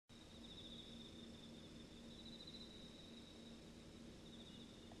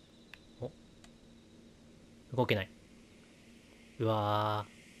動けない。うわ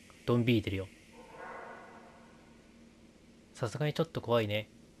ー、ドンビーてるよ。さすがにちょっと怖いね。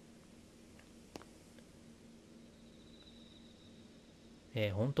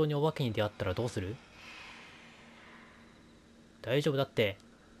本当にお化けに出会ったらどうする？大丈夫だって。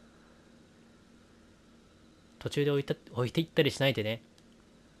途中で置いていったりしないでね。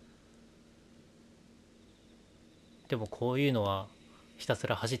でもこういうのはひたす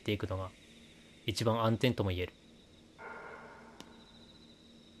ら走っていくのが一番安全とも言える。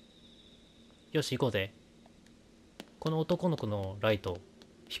よし行こうぜ。この男の子のライト、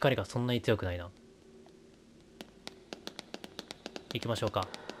光がそんなに強くないな。行きましょうか。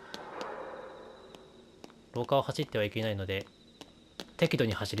廊下を走ってはいけないので適度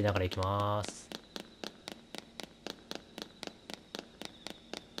に走りながら行きます。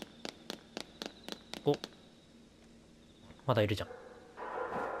お、まだいるじゃん。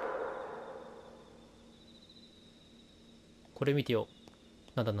これ見てよ。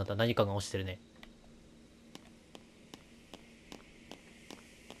なんだなんだ、何かが落ちてるね。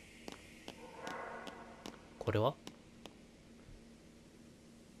これは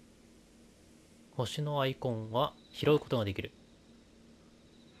星のアイコンは拾うことができる。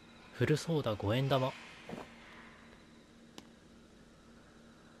古そうだ5円玉。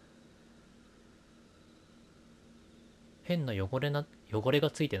変な汚れが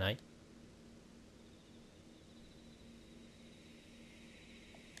ついてない？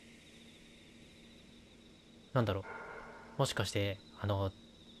なんだろう。もしかして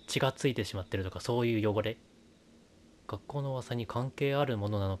血がついてしまってるとか、そういう汚れ？学校の噂に関係あるも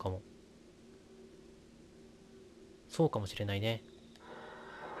のなのかも。そうかもしれないね。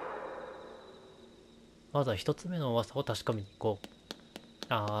まずは一つ目の噂を確かめに行こ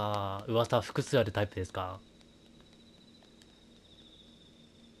う。噂は複数あるタイプですか？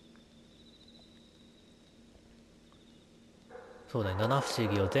そうだね。七不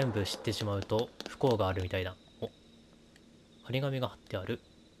思議を全部知ってしまうと不幸があるみたいだ。お、張り紙が貼ってある。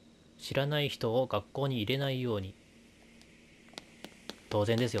知らない人を学校に入れないように。当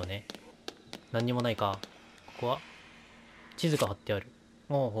然ですよね。何にもないか。ここは地図が貼ってある。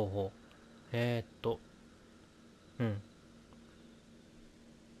ほうほうほう。うん。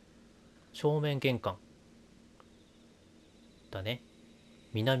正面玄関。だね。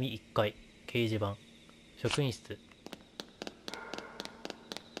南1階。掲示板。職員室。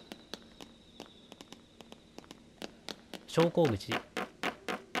昇降口。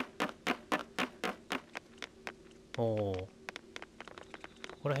おお。こ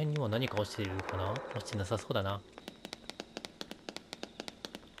こら辺にも何か落ちてるかな？落ちてなさそうだな。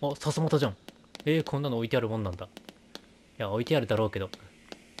お、さすまたじゃん。こんなの置いてあるもんなんだ。いや、置いてあるだろうけど。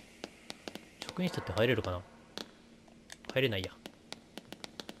職員室って入れるかな？入れないや。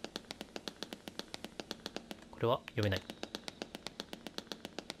これは読めない。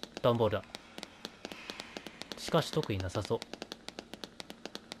段ボールだ。しかし特になさそう。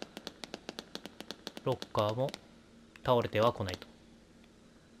ロッカーも倒れては来ないと。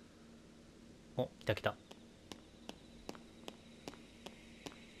お、来た来た。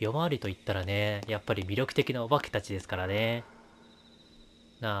夜回りと言ったらね、やっぱり魅力的なお化けたちですからね。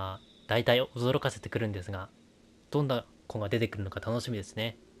大体驚かせてくるんですが、どんな子が出てくるのか楽しみです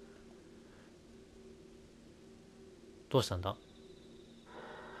ね。どうしたんだ？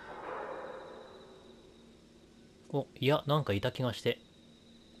お、いや、なんかいた気がして。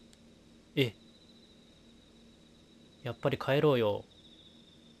え、やっぱり帰ろうよ。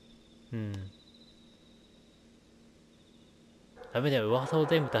うん。ダメだよ、噂を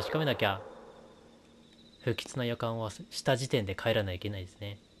全部確かめなきゃ。不吉な予感はした時点で帰らないといけないです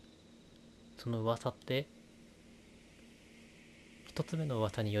ね。その噂って、一つ目の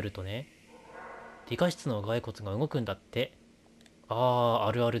噂によるとね、理科室の骸骨が動くんだって。あ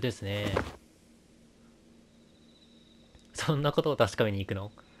るあるですね。そんなことを確かめに行く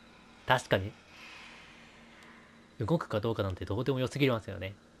の？確かに。動くかどうかなんてどうでもよすぎますよ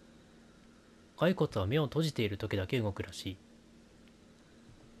ね。骸骨は目を閉じている時だけ動くらしい。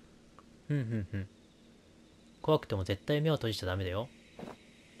ふんふんふん。怖くても絶対目を閉じちゃダメだよ。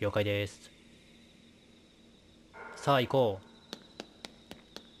了解です。さあ行こ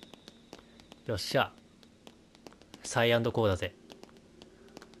う。よっしゃ。サイアンドコーだぜ。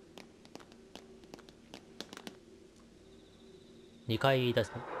2回出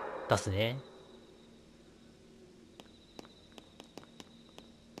すね。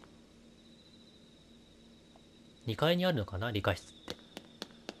2階にあるのかな、理科室って。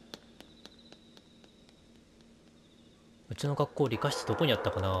うちの学校理科室どこにあっ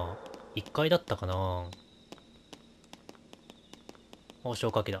たかな？ 1 階だったかな？お、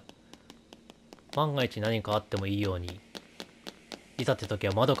消火器だ。万が一何かあってもいいように、いざって時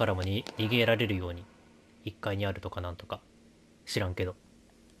は窓からもに逃げられるように、1階にあるとかなんとか知らんけど。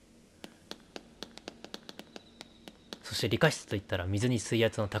そして理科室といったら水に水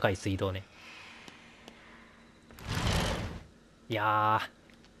圧の高い水道ね。いやー、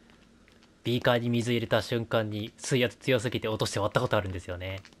ビーカーに水入れた瞬間に水圧強すぎて落として割ったことあるんですよ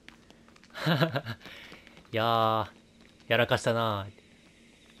ね。いやー、やらかしたなー。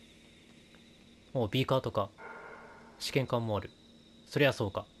もうビーカーとか試験管もある。そりゃそ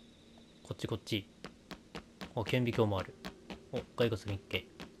うか。こっちこっち。お、顕微鏡もある。お、骸骨見っけ。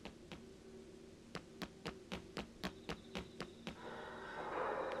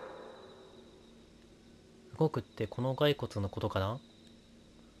動くってこの骸骨のことかな。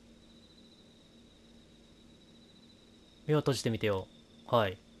目を閉じてみてよ。は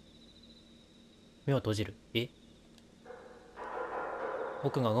い。目を閉じる。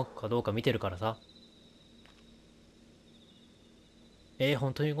僕が動くかどうか見てるからさ。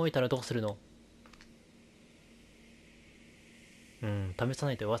本当に動いたらどうするの？試さ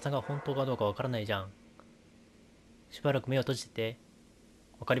ないと噂が本当かどうかわからないじゃん。しばらく目を閉じてて。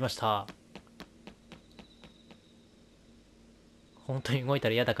わかりました。本当に動いた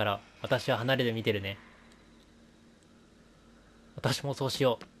ら嫌だから、私は離れて見てるね。私もそうし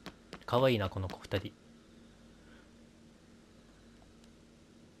よう。かわいいな、この子二人。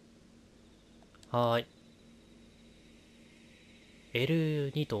はーい。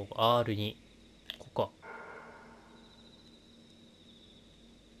L2 と R2。ここか。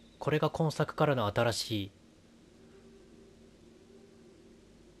これが今作からの新しい、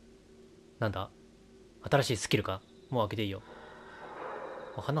なんだ新しいスキルか。もう開けていいよ。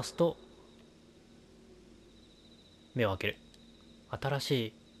話すと、目を開ける。新し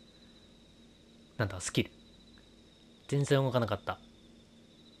い、なんだ、スキル。全然動かなかった。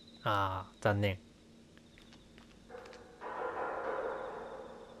残念。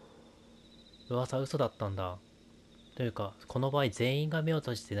噂嘘だったんだ。というか、この場合全員が目を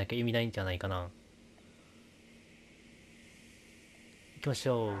閉じてなきゃ意味ないんじゃないかな。行きまし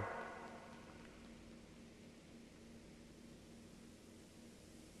ょう。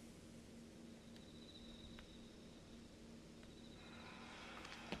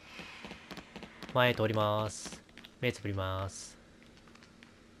前通ります。目つぶります。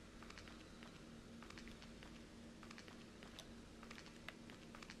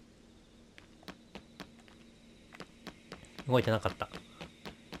動いてなかった。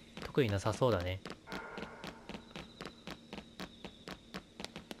特になさそうだね。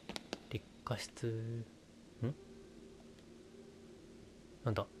立化室、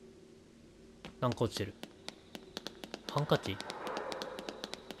なんだ、なんか落ちてる。ハンカチ、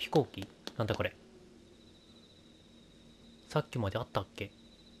飛行機、なんだこれ。さっきまであったっけ？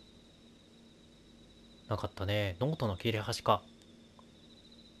なかったね。ノートの切れ端か。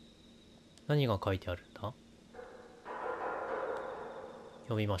何が書いてあるんだ？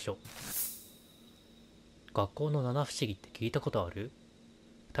読みましょう。学校の七不思議って聞いたことある？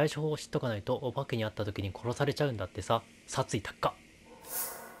対処法を知っとかないとお化けに会った時に殺されちゃうんだってさ。殺意高っ。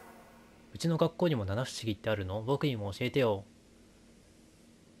うちの学校にも七不思議ってあるの？僕にも教えてよ。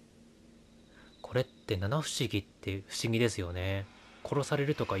これって七不思議って不思議ですよね。殺され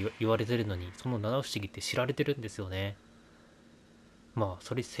るとか言われてるのに、その七不思議って知られてるんですよね。まあ、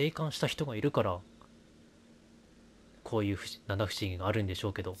それ生還した人がいるから、こういう七不思議があるんでしょ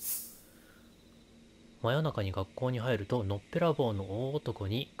うけど。真夜中に学校に入ると、のっぺらぼうの大男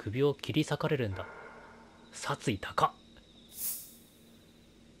に首を切り裂かれるんだ。殺意高っ。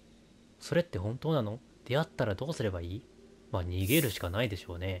それって本当なの？出会ったらどうすればいい？まあ逃げるしかないでし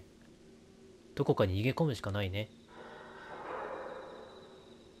ょうね。どこかに逃げ込むしかないね。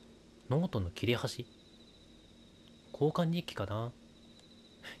ノートの切れ端、交換日記かな。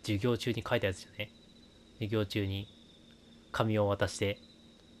授業中に書いたやつじゃね？授業中に紙を渡して、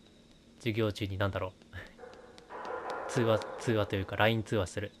授業中になんだろう。通話というか LINE 通話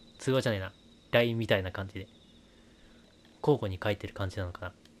する。通話じゃねえな。LINE みたいな感じで。交互に書いてる感じなのか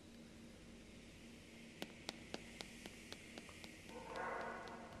な。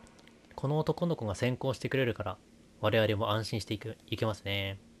この男の子が先行してくれるから、我々も安心していけます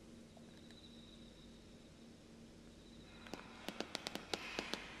ね。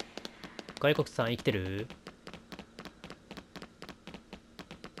外国さん生きてる？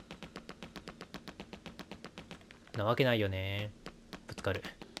なわけないよね。ぶつかる。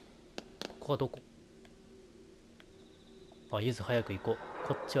ここはどこ？ゆず早く行こう。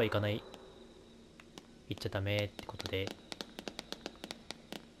こっちは行かない。行っちゃダメってことで。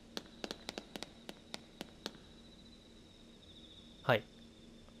はい。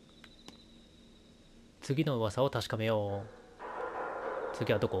次の噂を確かめよう。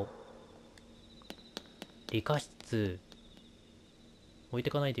次はどこ？理科室。置いて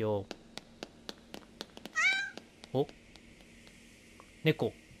かないでよ。お、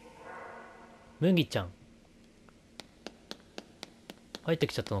猫。麦ちゃん。入って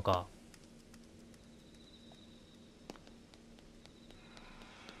きちゃったのか。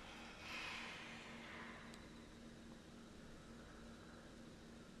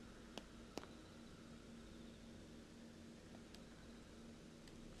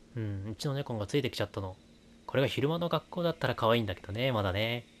うちの猫がついてきちゃったの。これが昼間の学校だったら可愛いんだけどね、まだ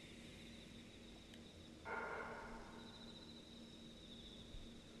ね。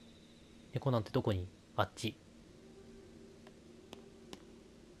猫なんてどこに？あっち。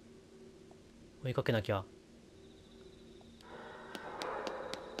追いかけなきゃ。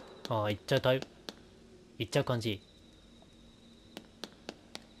ああ、行っちゃう感じ。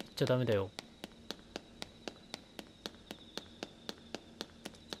行っちゃダメだよ。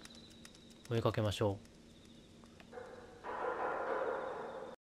追いかけましょう。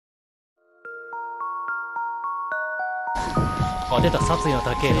あ、出た。殺意の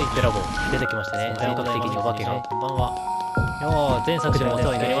高いのベラボ出てきましたね。本格的にお化けが。こんばんは。いやー、前作でもお世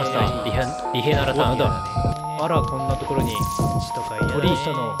話になりました。リヘナラタン。あら、こんなところに血とかい鳥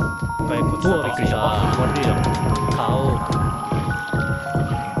下の骸骨が。びっくりした。悪いな。顔。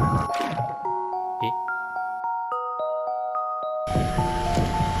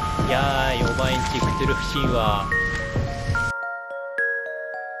いやー、4番インチクトゥルフ神話。